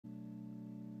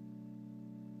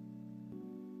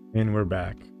And we're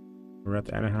back. We're at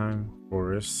the Anaheim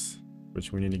Forest,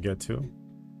 which we need to get to.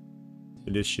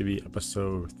 This should be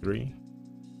episode 3,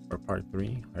 or part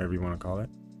 3, however you want to call it.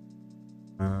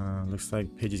 Looks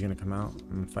like Pidgey's gonna come out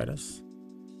and fight us.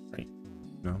 Right?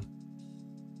 No.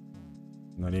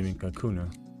 Not even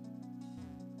Kakuna.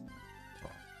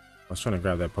 I was trying to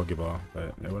grab that Pokeball,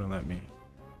 but it wouldn't let me.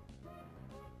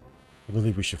 I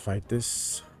believe we should fight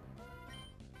this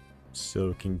so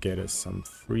it can get us some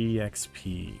free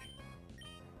XP.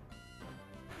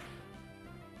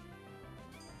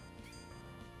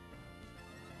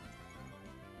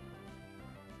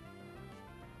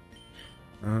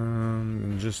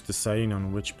 I'm just deciding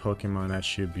on which Pokemon I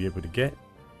should be able to get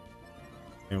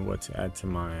and what to add to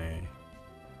my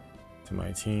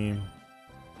team.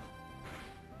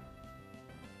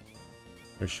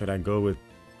 Or should I go with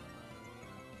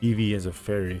Eevee as a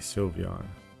fairy Sylveon?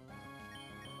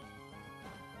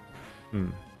 I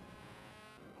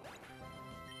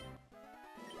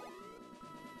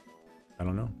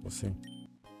don't know. We'll see.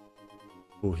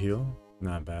 Full heal.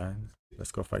 Not bad.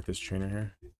 Let's go fight this trainer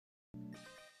here.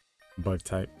 Bug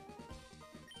type.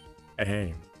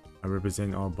 Hey, I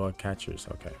represent all bug catchers.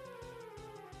 Okay.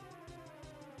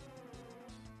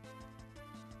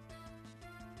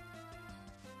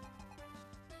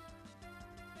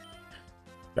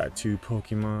 Got 2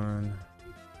 Pokemon.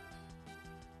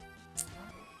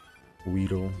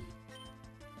 Weedle.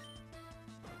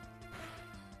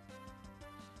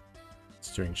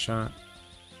 Steering shot.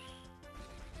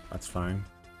 That's fine.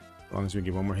 As long as we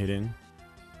get one more hit in.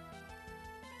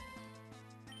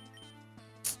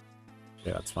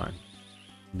 Yeah, that's fine.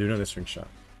 Do another string shot.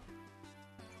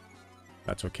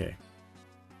 That's okay.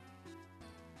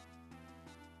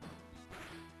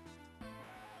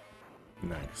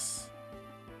 Nice.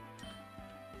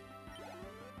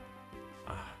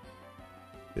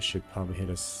 This should probably hit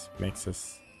us,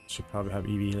 should probably have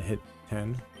Eevee hit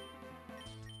 10.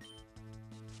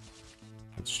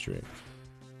 That's straight.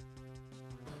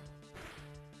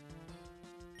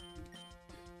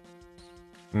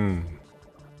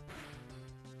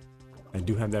 I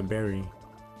do have that berry.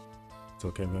 It's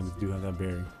okay, I do have that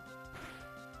berry.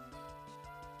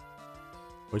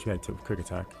 Wish we had a quick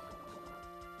attack.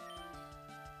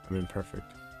 I mean,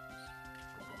 perfect.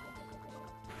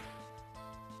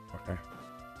 Okay.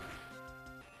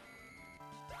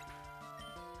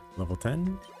 Level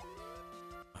 10?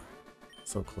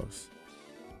 So close.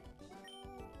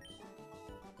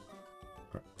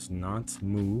 Let's not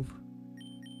move.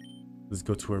 Let's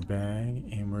go to our bag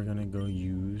and we're gonna go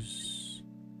use...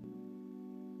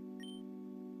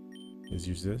 Let's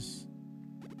use this.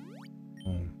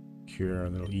 Cure our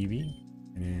little Eevee.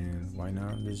 And why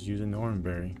not just use an orange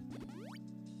berry?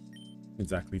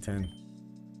 Exactly 10.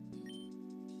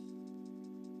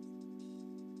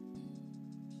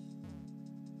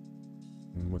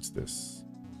 And what's this?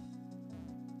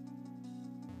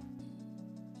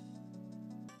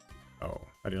 Oh,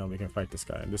 I didn't know we can fight this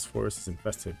guy. This forest is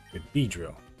infested with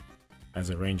Beedrill. As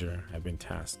a ranger, I've been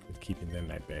tasked with keeping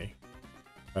them at bay.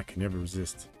 I can never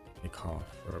resist a call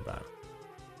for a battle.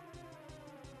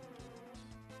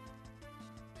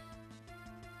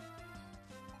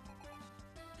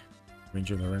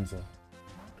 Ranger Lorenzo.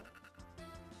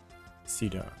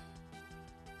 Cedar.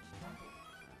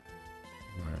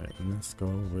 Alright, let's go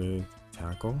with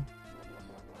Tackle.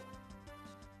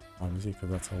 Obviously,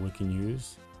 because that's all we can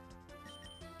use.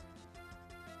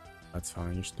 That's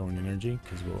fine, you're storing energy,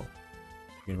 because we're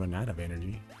gonna run out of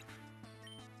energy.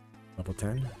 Level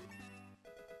 10.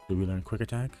 Do we learn Quick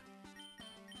Attack?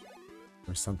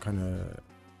 Or some kind of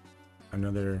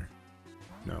another...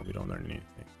 No, we don't learn anything.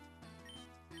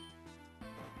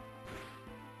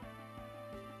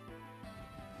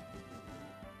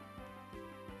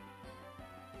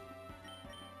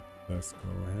 Let's go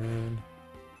ahead.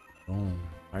 Boom.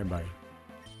 Bye-bye.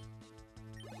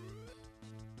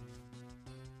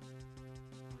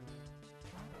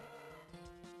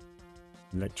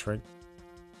 Electric.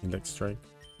 Strike.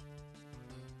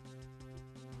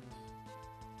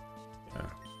 Yeah.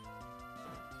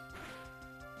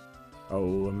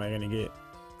 Oh, am I gonna get...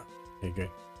 Okay, good.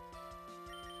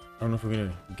 I don't know if we're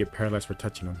gonna get paralyzed for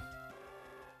touching them.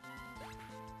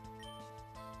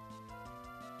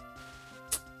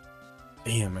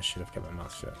 Damn, I should have kept my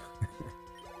mouth shut.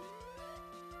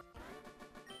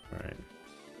 Alright.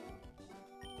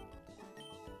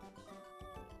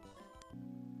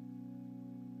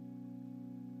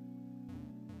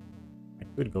 I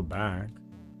could go back.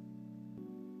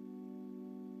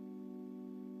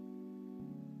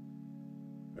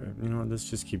 You know what, let's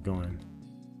just keep going.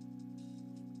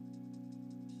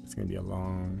 It's gonna be a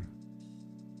long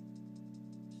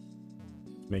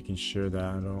making sure that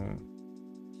I don't.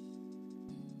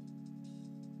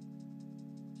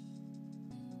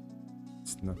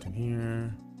 It's nothing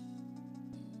here.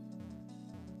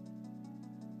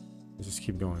 Let's just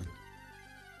keep going.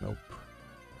 Nope.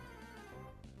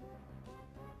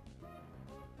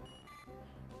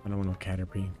 I don't want no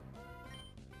Caterpie.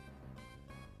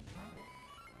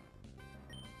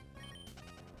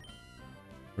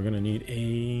 We're gonna need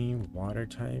a water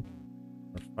type,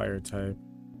 or fire type,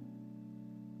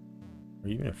 or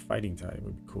even a fighting type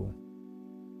would be cool.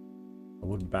 I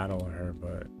would battle her,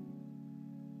 but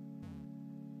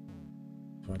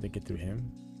do I have to get through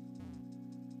him?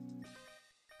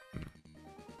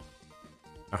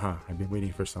 Aha, I've been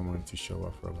waiting for someone to show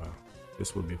up for a while.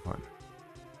 This would be fun.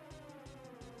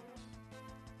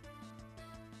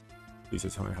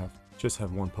 Please tell me I just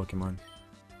have one Pokemon.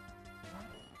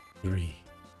 3.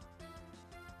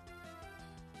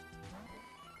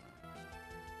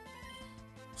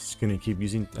 Just gonna keep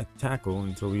using a tackle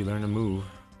until we learn a move.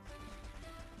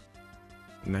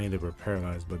 Neither we're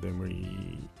paralyzed, but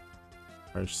then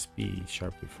our speed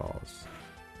sharply falls.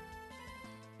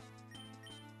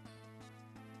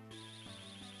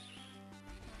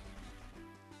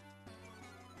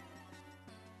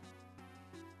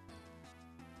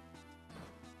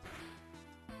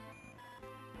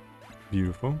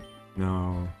 Beautiful.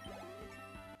 Now,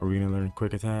 are we gonna learn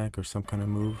quick attack or some kind of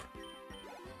move?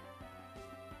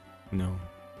 No.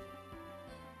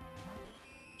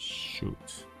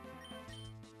 Shoot.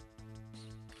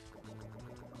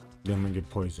 Then I'm gonna get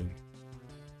poisoned.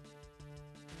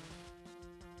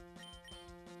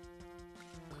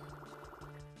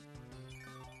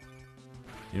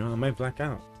 You know, I might black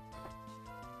out.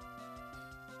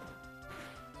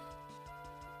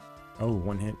 Oh,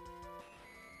 one hit.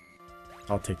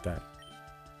 I'll take that.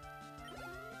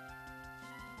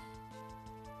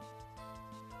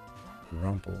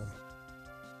 Rumple.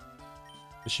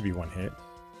 This should be one hit.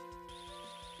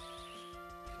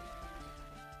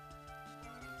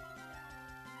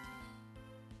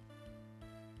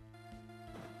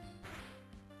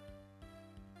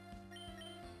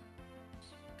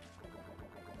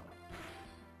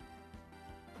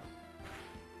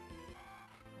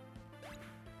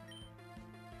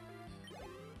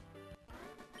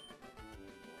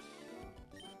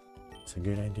 It's a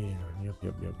good idea.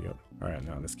 Yep. Alright,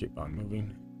 now let's keep on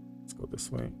moving. Let's go this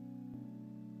way.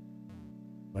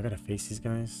 I gotta face these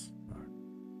guys.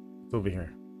 It's over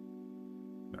here.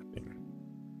 Nothing.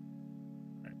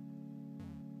 Right.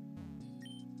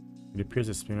 It appears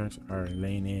the spinners are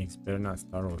laying eggs. Better not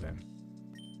startle them.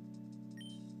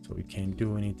 So we can't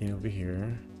do anything over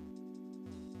here.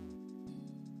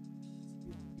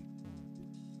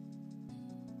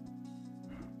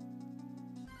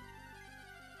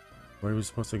 Where are we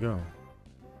supposed to go?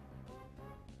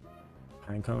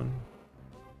 Pinecone?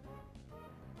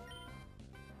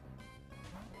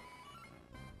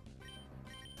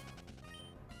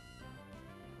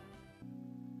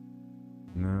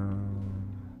 No.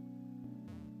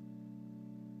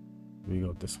 Do we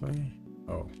go this way?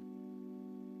 Oh.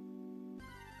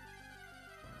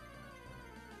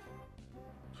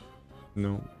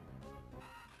 No.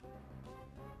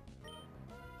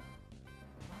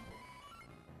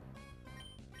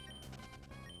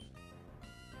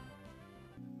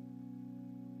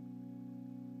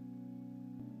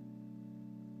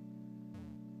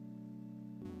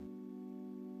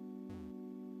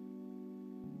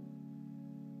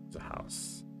 It's a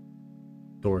house.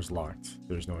 Door's locked.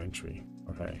 There's no entry.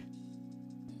 Okay.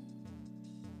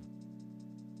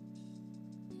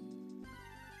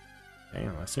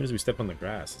 Damn, as soon as we step on the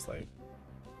grass, it's like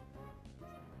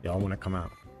they all want to come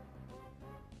out.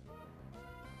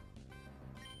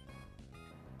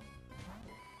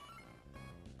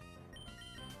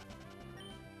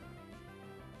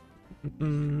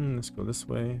 Let's go this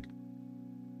way.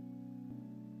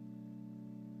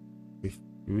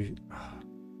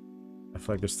 I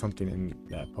feel like there's something in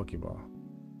that Pokeball.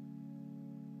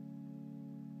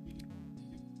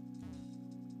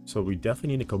 So we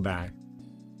definitely need to go back.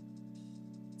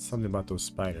 Something about those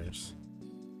spiders,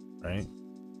 right?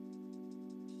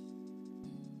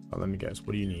 Oh, let me guess.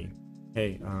 What do you need?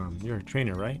 Hey, you're a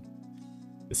trainer, right?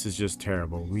 This is just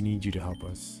terrible. We need you to help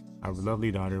us. Our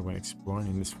lovely daughter went exploring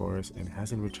in this forest and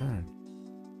hasn't returned.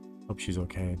 Hope she's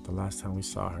okay. The last time we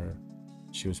saw her,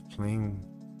 she was playing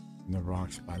in the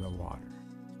rocks by the water.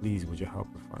 Please, would you help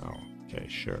her find out? Okay,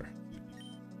 sure.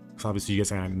 So obviously you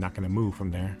guys are not going to move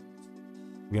from there.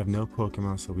 We have no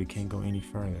Pokemon, so we can't go any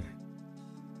further.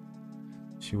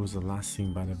 She was the last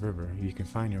seen by the river. If you can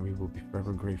find her, we will be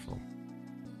forever grateful.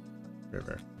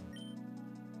 River.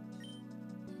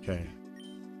 Okay.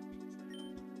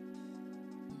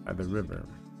 By the river.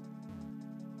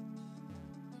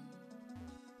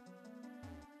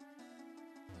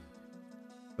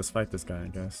 Let's fight this guy, I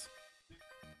guess.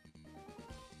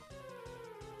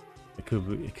 It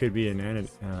could be an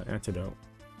antidote.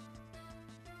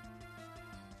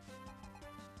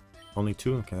 Only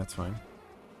 2? Okay, that's fine.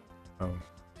 Oh.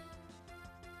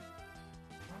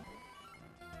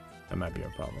 That might be a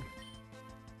problem.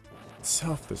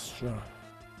 Self-destruct.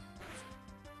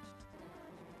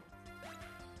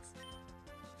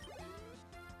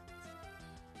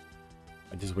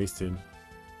 I just wasted.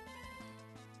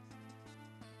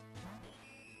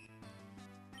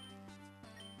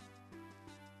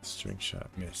 String shot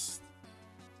missed.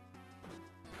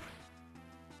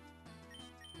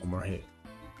 One more hit.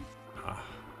 Ah.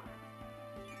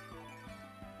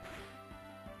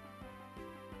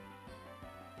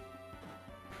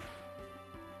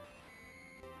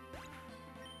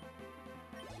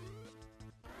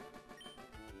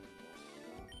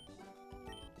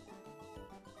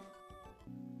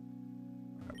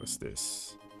 What's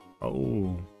this?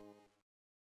 Oh.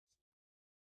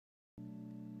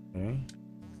 Okay.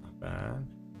 Not bad.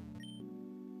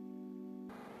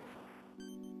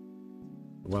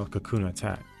 Well, cocoon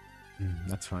attack.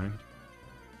 That's fine.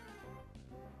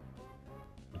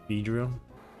 B drill.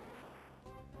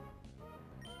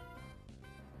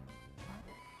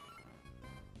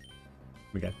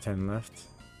 We got 10 left.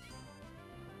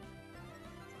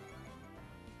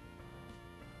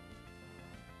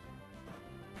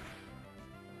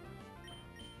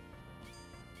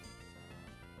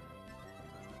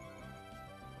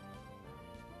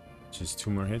 Just 2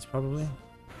 more hits probably.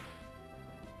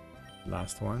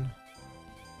 Last one.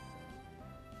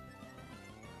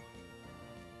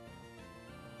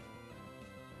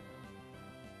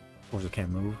 Of course, it can't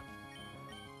move.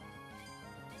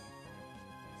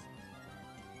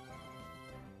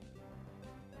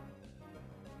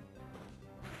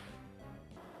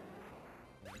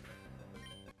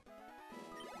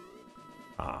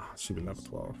 Ah, should be level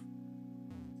 12.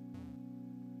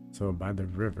 So by the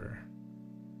river.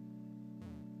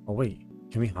 Oh wait,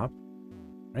 can we hop?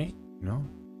 Right? No?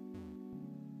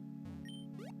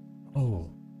 Oh.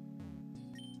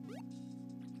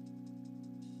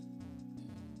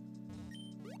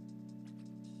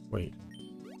 Wait.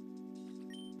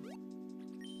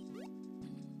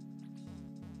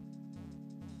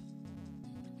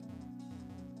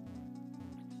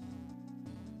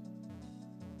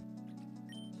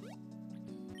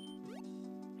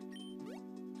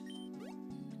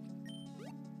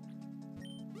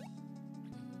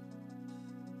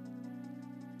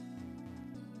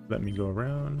 Let me go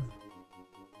around.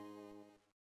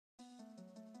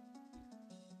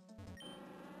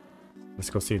 Let's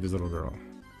go see this little girl.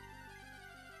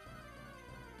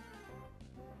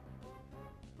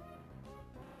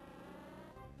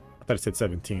 I thought it said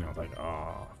 17. I was like,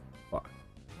 oh, fuck.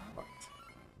 Fuck.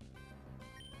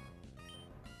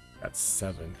 That's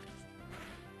 7.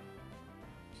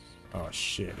 Oh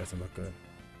shit, doesn't look good.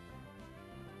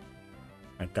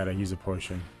 I gotta use a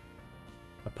potion.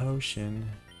 A potion.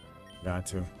 Got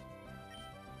to.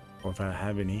 Or if I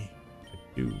have any, I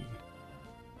do.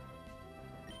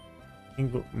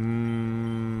 Ingo.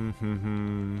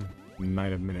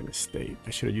 Might have been a mistake.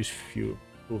 I should have used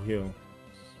full heal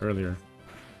earlier.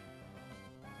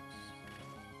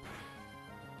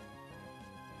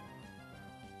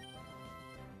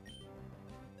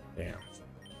 Damn.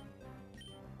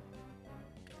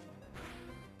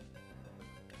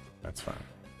 That's fine.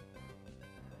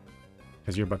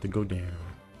 Because you're about to go down.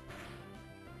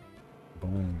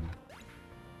 Boom.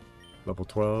 Level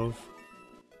 12.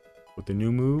 With the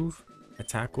new move. A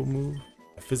tackle move.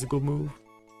 A physical move.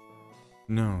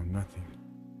 No, nothing.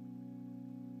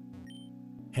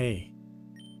 Hey.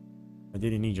 I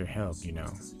didn't need your help, you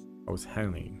know. I was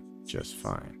handling just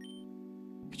fine.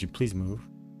 Could you please move?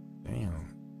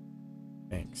 Damn.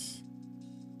 Thanks.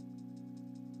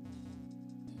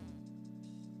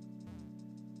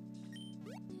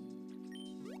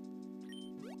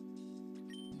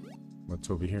 What's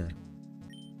over here?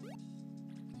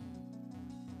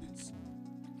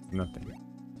 Nothing.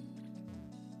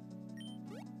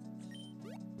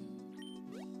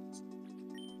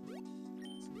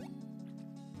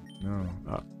 No.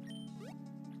 Up.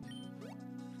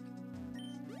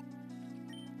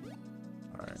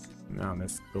 Alright. Now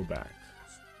let's go back.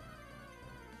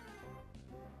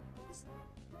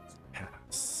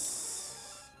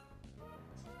 Pass.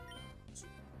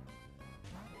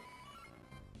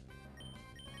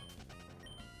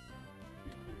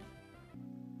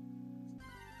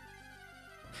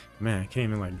 Man, I can't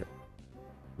even like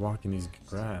walk in these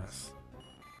grass.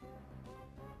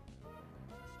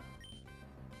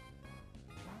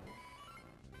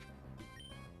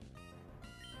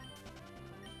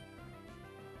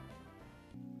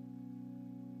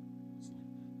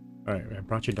 Alright, I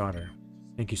brought your daughter.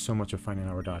 Thank you so much for finding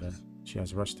our daughter. She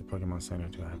has rushed to Pokemon Center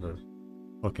to have her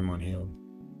Pokemon healed.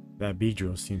 That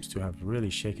Beedrill seems to have really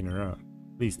shaken her up.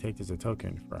 Please take this as a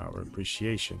token for our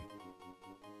appreciation.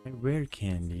 A rare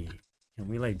candy. Can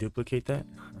we like duplicate that?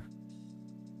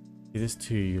 Give this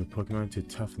to your Pokemon to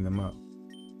toughen them up.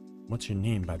 What's your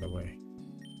name, by the way?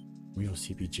 Real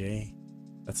CPJ?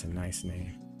 That's a nice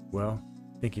name. Well,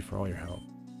 thank you for all your help.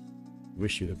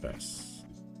 Wish you the best.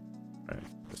 Alright,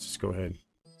 let's just go ahead.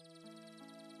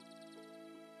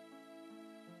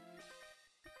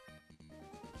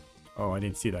 Oh, I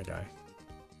didn't see that guy.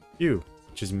 You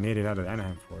just made it out of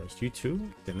Anaheim Forest. You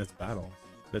too? Then let's battle.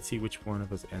 Let's see which one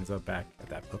of us ends up back at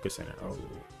that Poké Center. Oh.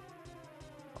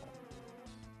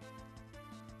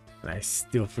 And I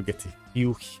still forget to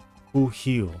heal.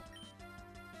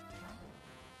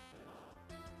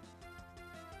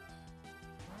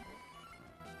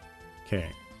 Okay.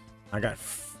 I got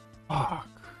fuck.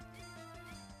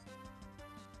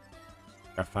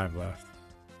 Got 5 left.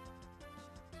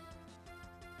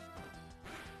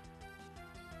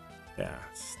 Yeah.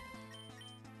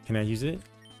 Can I use it?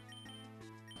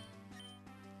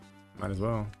 Might as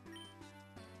well.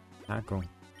 Tackle.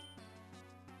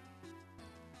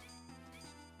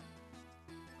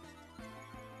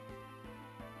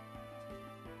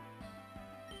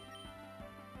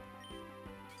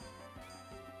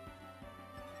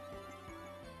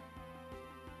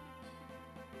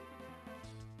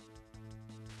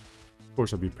 Of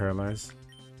course, I'll be paralyzed.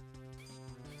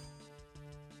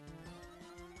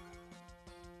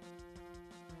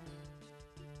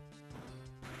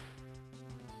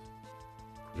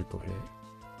 Critical hit.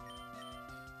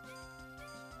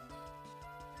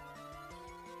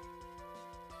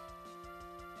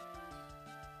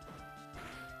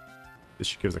 This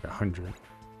should give us like 100.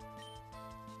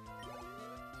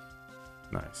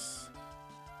 Nice.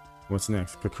 What's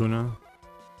next? Kakuna?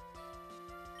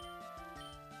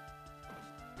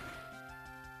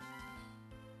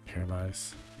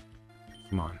 Paralyze.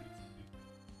 Come on.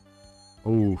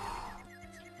 Ooh.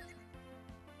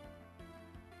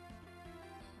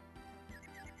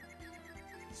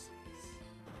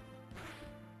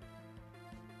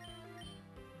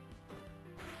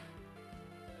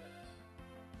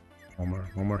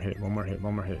 One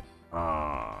more hit.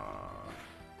 Ah.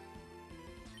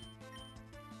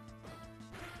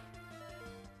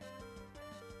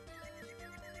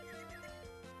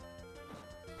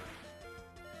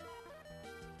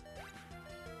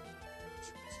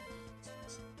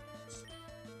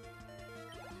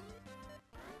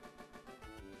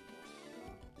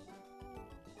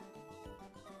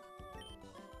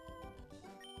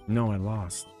 No, I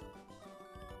lost.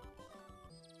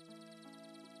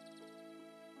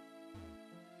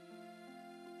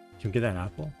 Can we get that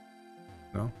apple?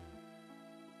 No?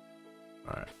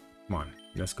 Alright, come on.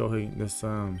 Let's go ahead.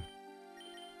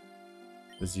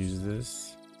 Let's use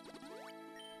this.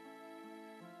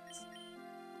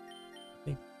 I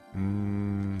think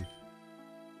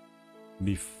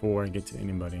before I get to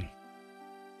anybody.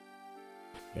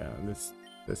 Yeah,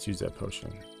 let's use that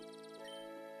potion.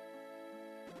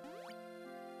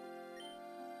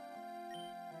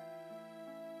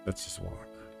 Let's just walk.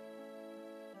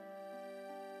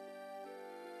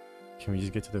 Can we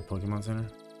just get to the Pokemon Center?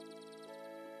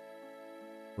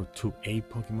 Or to a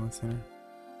Pokemon Center?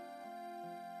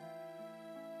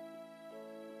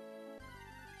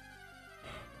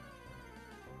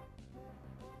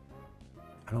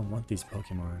 I don't want these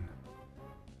Pokemon.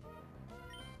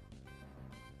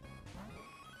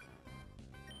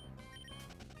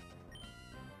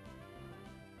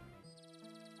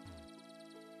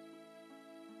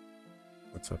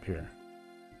 What's up here?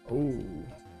 Oh.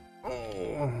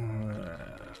 Oh.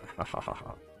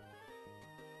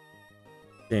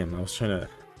 Damn, I was trying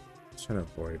to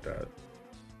avoid that.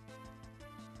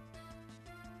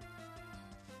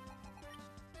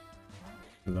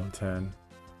 Low 10.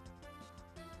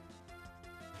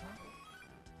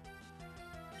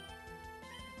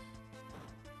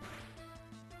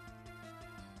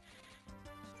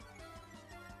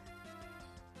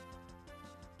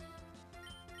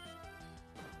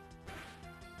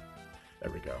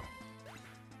 There we go.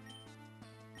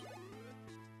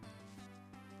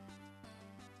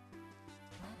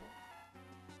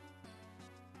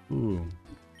 Ooh.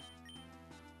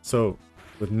 So,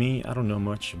 with me, I don't know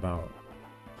much about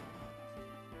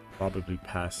probably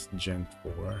past Gen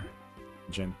 4,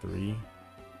 Gen 3.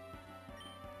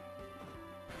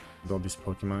 With all these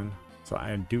Pokemon. So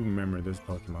I do remember this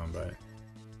Pokemon, but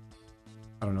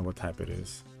I don't know what type it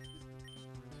is.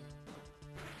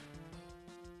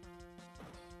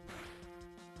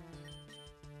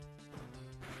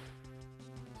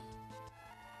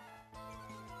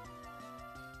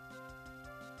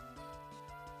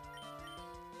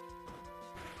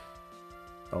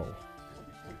 Oh.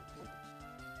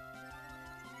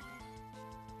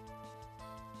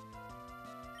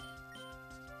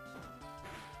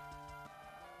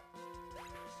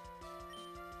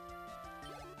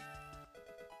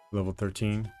 Level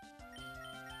 13.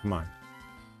 Come on.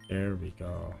 There we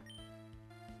go.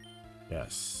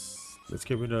 Yes. Let's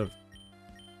get rid of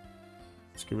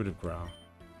Growl.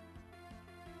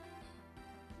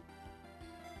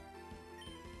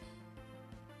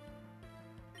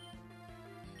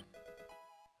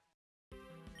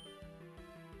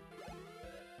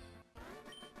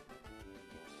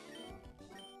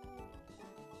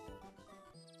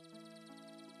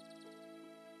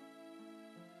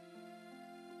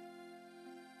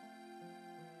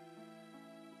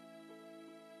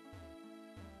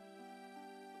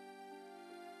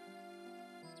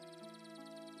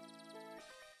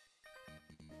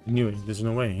 I knew it. There's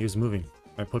no way. He was moving.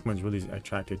 My Pokemon's really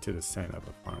attracted to the scent of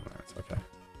the farmlands. Okay.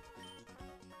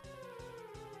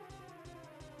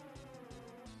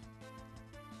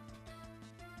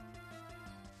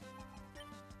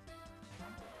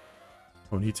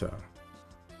 Ponyta.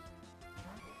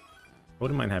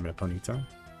 Wouldn't mind having a Ponyta.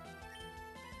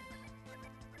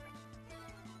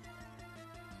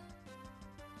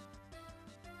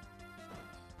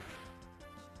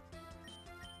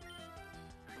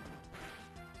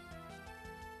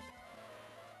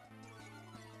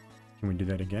 Can we do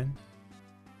that again?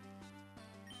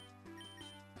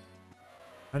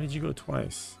 How did you go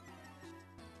twice?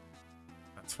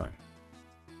 That's fine.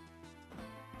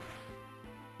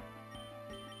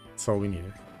 That's all we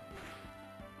needed.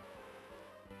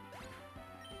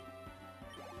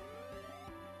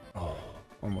 Oh,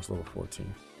 almost level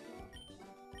 14.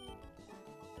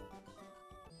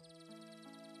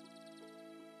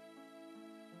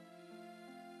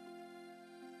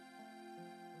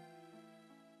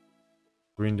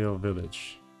 Greendale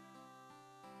Village.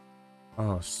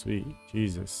 Oh, sweet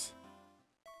Jesus.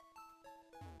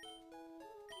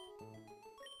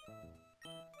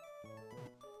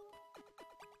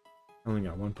 I only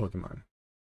got one Pokemon.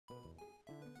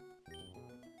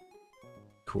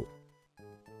 Cool.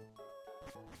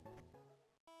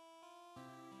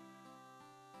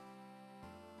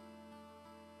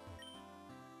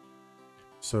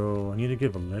 So I need to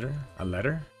give a letter? A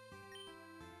letter?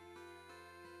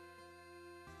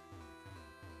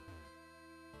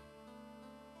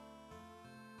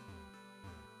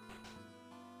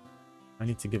 I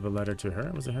need to give a letter to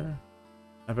her? Was it her?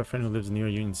 I have a friend who lives near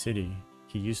Union City.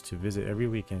 He used to visit every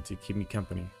weekend to keep me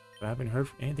company, but I haven't heard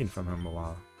anything from him in a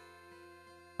while.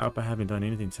 I hope I haven't done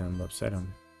anything to him to upset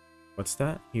him. What's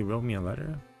that? He wrote me a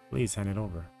letter? Please hand it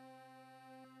over.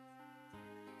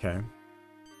 Okay.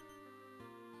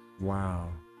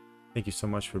 Wow. Thank you so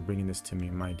much for bringing this to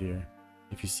me, my dear.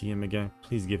 If you see him again,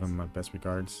 please give him my best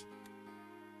regards.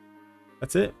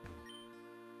 That's it?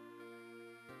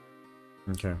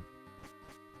 Okay.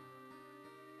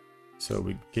 So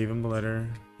we gave him the letter,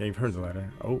 gave her the letter.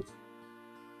 Oh.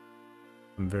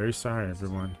 I'm very sorry,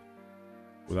 everyone.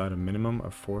 Without a minimum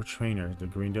of 4 trainers, the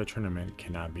Greendale tournament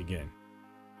cannot begin.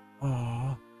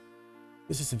 Aww.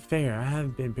 This isn't fair. I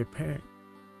haven't been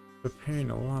preparing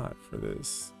a lot for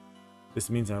this. This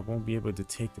means I won't be able to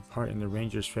take the part in the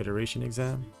Rangers Federation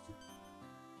exam.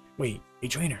 Wait, a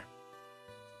trainer.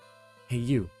 Hey,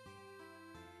 you.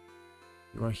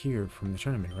 You are here from the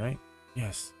tournament, right?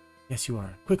 Yes. Yes, you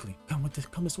are. Quickly, come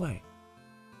this way.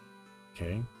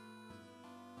 Okay.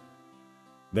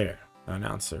 There, the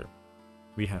announcer.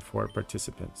 We have 4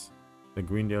 participants. The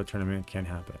Greendale tournament can't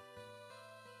happen.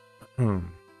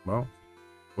 Well,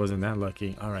 wasn't that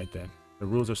lucky. Alright then. The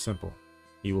rules are simple.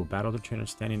 You will battle the trainer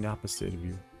standing opposite of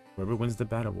you. Whoever wins the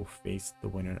battle will face the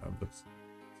winner of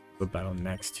the battle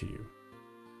next to you.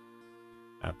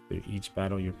 After each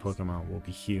battle, your Pokemon will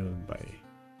be healed by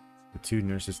the 2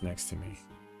 nurses next to me.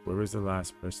 Whoever is the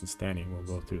last person standing will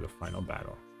go through the final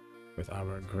battle with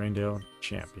our Greendale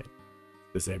champion.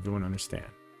 Does everyone understand?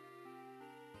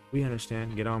 We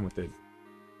understand. Get on with it.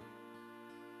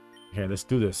 Okay, let's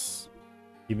do this.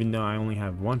 Even though I only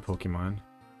have 1 Pokemon.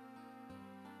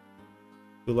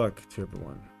 Good luck to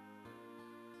everyone.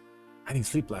 I didn't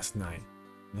sleep last night.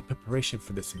 In the preparation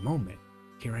for this moment,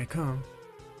 here I come.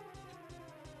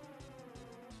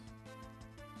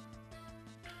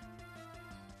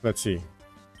 Let's see.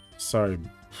 Sorry.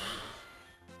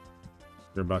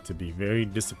 You're about to be very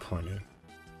disappointed.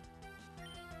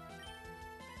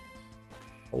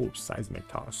 Oh, seismic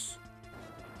toss.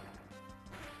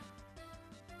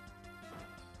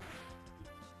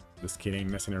 This kid ain't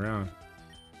messing around.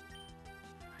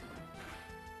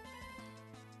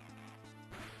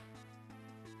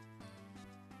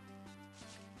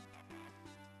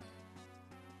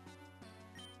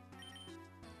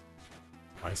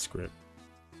 My script.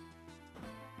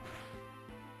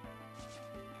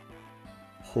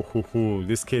 Ho ho ho,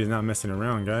 this kid is not messing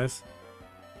around, guys.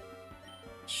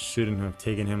 Shouldn't have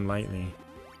taken him lightly.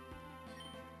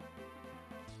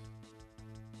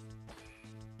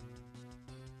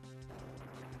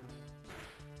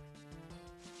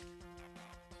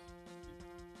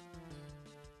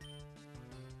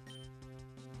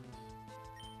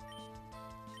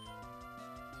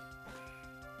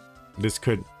 This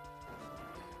could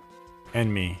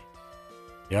end me.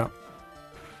 Yep.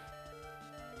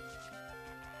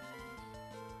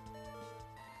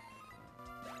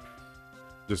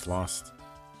 Just lost.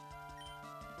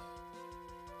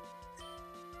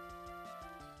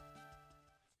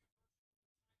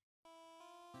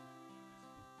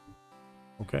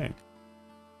 Okay.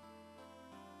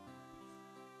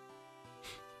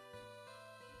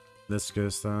 Let's go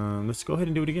ahead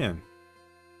and do it again.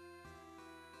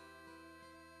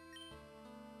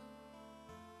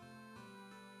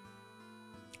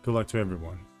 Good luck to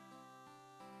everyone.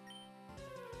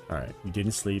 Alright, you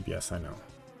didn't sleep. Yes, I know.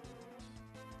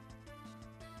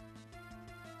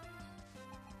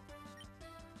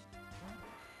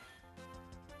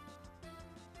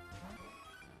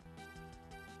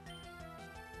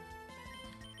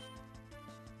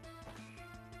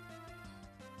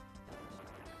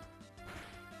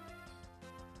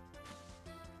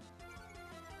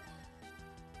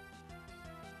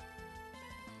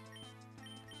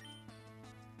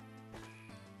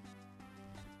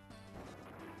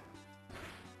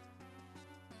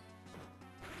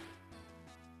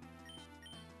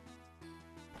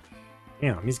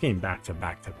 Damn, he's getting back to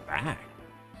back to back.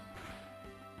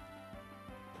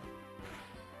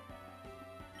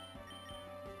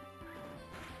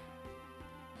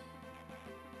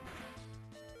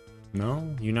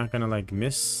 No, you're not gonna like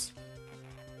miss.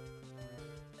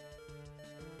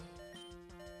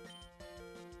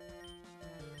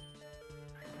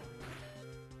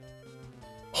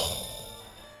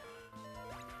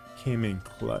 Came in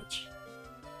clutch.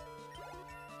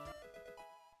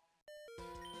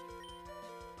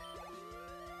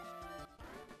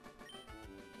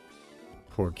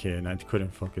 Poor kid, I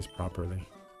couldn't focus properly.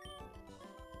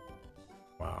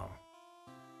 Wow.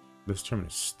 This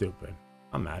tournament is stupid.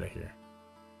 I'm out of here.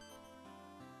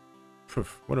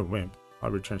 Poof, what a wimp. I'll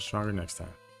return stronger next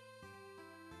time.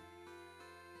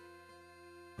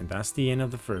 And that's the end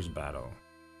of the first battle.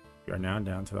 We are now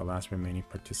down to the last remaining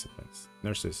participants.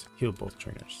 Nurses, heal both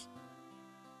trainers.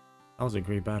 That was a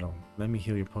great battle. Let me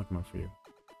heal your Pokemon for you.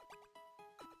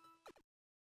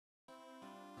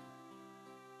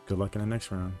 Good luck in the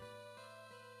next round.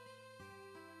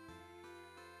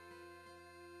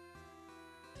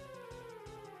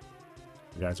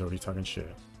 You guys are already talking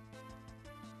shit.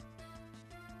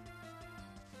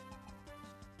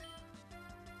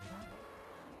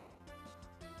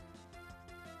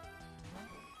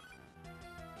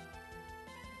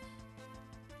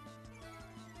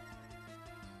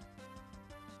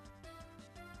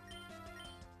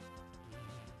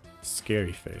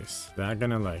 Scary face. That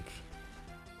gonna like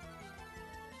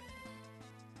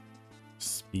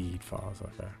speed falls,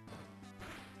 okay.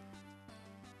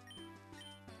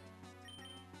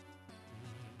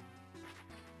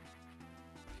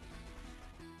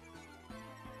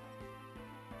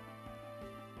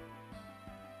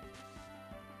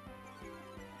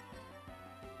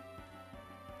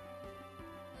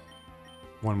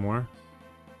 One more?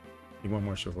 I think one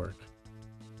more should work.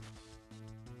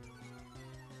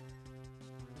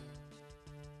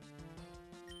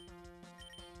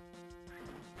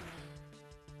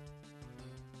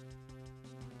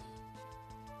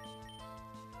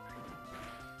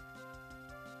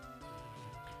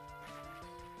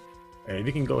 Hey,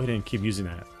 we can go ahead and keep using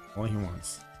that all he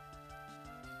wants.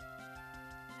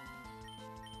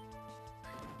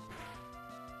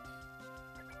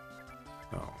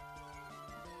 Oh.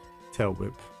 Tail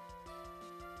whip.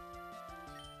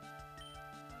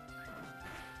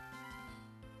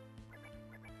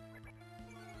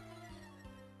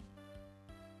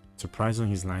 Surprisingly,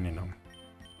 he's landing them.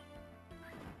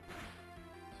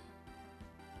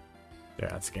 Yeah,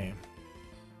 that's game.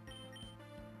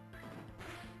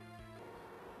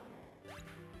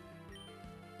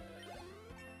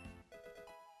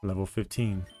 Level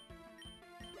 15.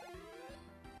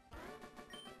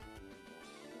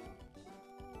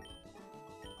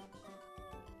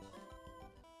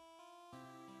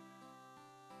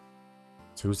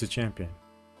 So who's the champion?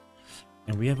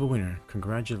 And we have a winner.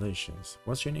 Congratulations.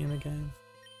 What's your name again?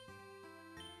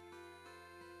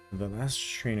 The last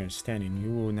trainer standing.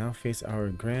 You will now face our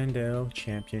Grandel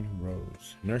champion,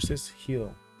 Rose. Nurses,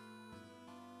 heal.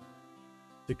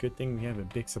 a good thing we have a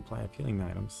big supply of healing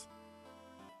items.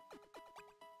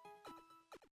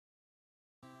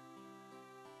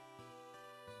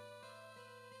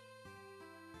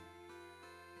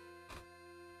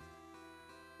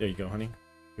 There you go, honey.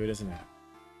 Good, isn't it?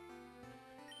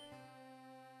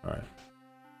 Alright.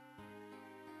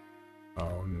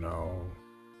 Oh no.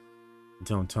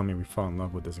 Don't tell me we fall in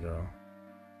love with this girl.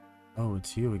 Oh,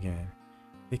 it's you again.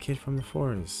 The kid from the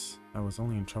forest. I was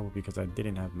only in trouble because I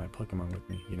didn't have my Pokemon with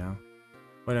me, you know?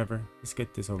 Whatever, let's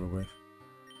get this over with.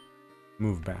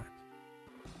 Move back.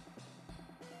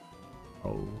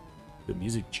 Oh, the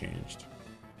music changed.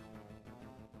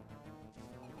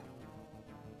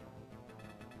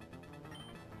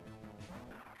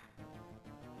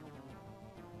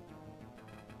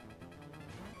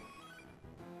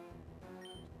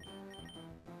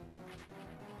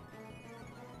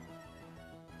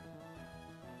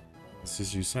 This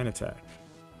is your Sand attack.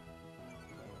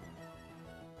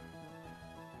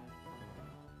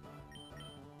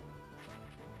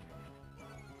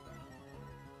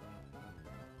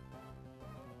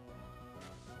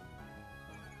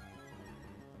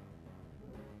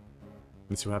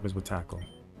 Let's see what happens with tackle.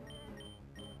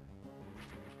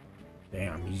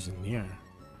 Damn, I'm using the air.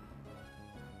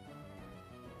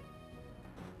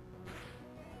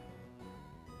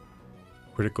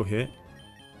 Critical hit.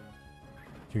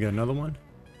 Can you get another one?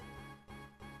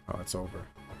 Oh, it's over.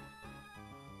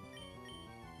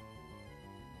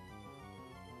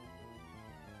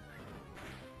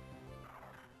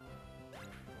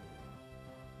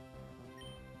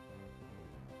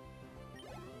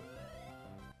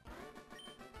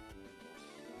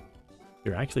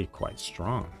 You're actually quite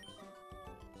strong.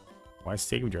 Why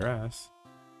saved your ass?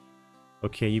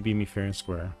 Okay, you beat me fair and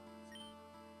square.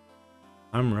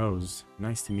 I'm Rose.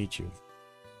 Nice to meet you.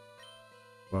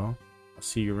 Well, I'll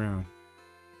see you around.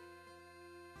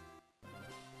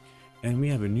 And we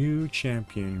have a new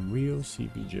champion, Real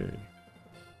CBJ.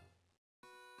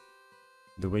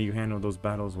 The way you handled those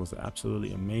battles was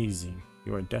absolutely amazing.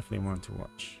 You are definitely one to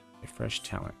watch. A fresh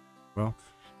talent. Well,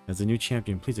 as a new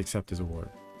champion, please accept this award.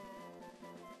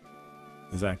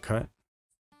 Is that cut?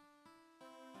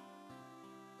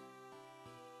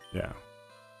 Yeah.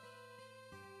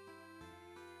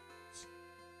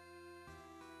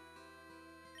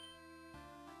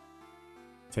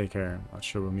 Take care. I'm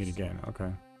sure we'll meet again. Okay.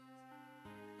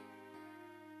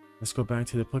 Let's go back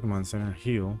to the Pokemon Center.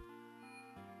 Heal.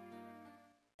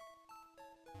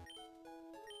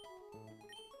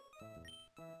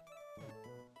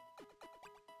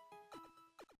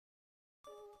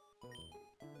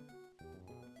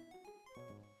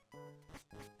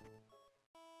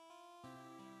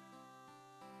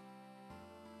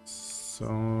 So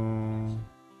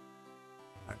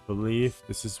I believe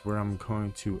this is where I'm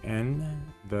going to end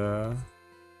the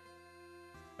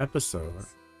episode.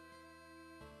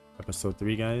 Episode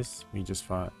 3, guys. We just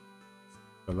fought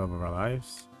the love of our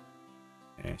lives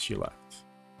and she left.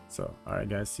 So alright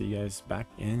guys, see you guys back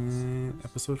in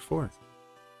episode 4.